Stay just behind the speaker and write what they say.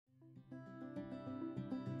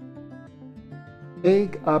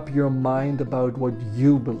Make up your mind about what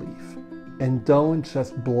you believe and don't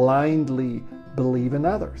just blindly believe in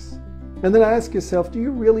others. And then ask yourself, do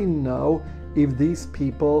you really know if these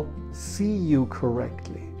people see you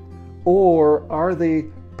correctly? Or are they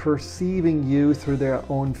perceiving you through their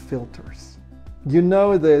own filters? You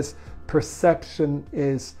know this perception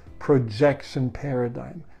is projection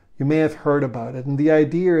paradigm. You may have heard about it. And the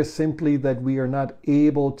idea is simply that we are not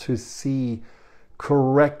able to see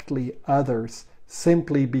correctly others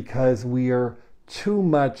simply because we are too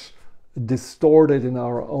much distorted in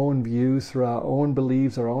our own views through our own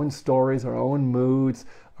beliefs, our own stories, our own moods,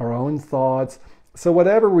 our own thoughts. So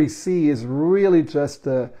whatever we see is really just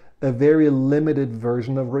a very limited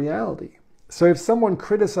version of reality. So if someone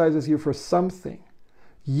criticizes you for something,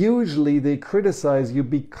 usually they criticize you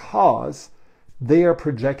because they are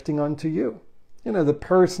projecting onto you. You know, the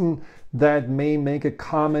person that may make a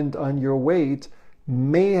comment on your weight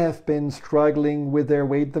may have been struggling with their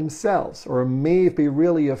weight themselves, or may be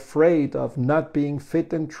really afraid of not being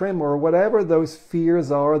fit and trim, or whatever those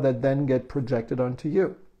fears are that then get projected onto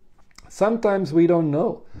you. Sometimes we don't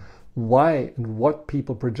know why and what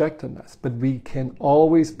people project on us, but we can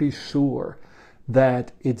always be sure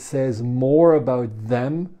that it says more about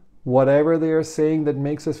them, whatever they are saying that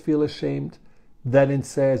makes us feel ashamed, than it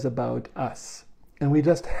says about us. And we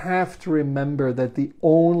just have to remember that the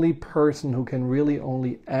only person who can really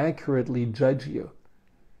only accurately judge you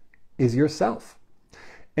is yourself.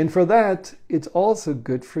 And for that, it's also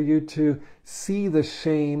good for you to see the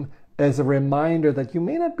shame as a reminder that you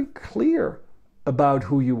may not be clear about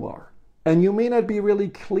who you are. And you may not be really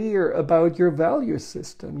clear about your value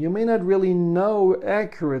system. You may not really know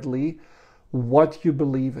accurately what you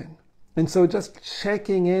believe in. And so just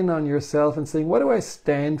checking in on yourself and saying, what do I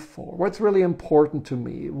stand for? What's really important to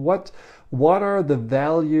me? What are the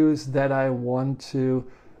values that I want to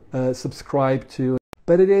subscribe to?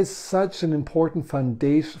 But it is such an important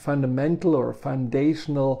fundamental or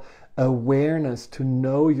foundational awareness to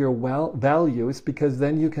know your values, because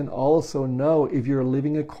then you can also know if you're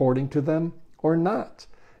living according to them or not.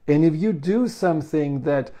 And if you do something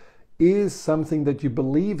that is something that you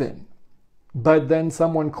believe in, but then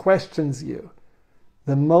someone questions you,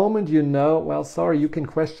 the moment you know, well, sorry, you can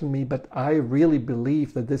question me, but I really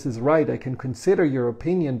believe that this is right. I can consider your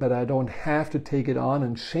opinion, but I don't have to take it on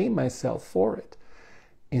and shame myself for it.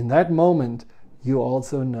 In that moment, you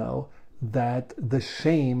also know that the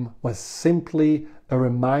shame was simply a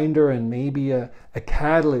reminder and maybe a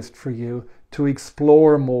catalyst for you to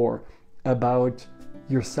explore more about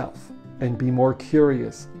yourself and be more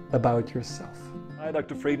curious about yourself. Hi,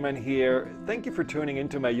 Dr. Friedemann here. Thank you for tuning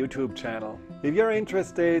into my YouTube channel. If you're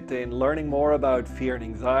interested in learning more about fear and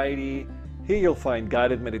anxiety, here you'll find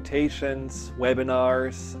guided meditations,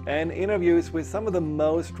 webinars, and interviews with some of the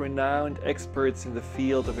most renowned experts in the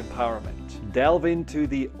field of empowerment. Delve into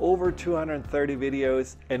the over 230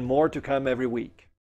 videos and more to come every week.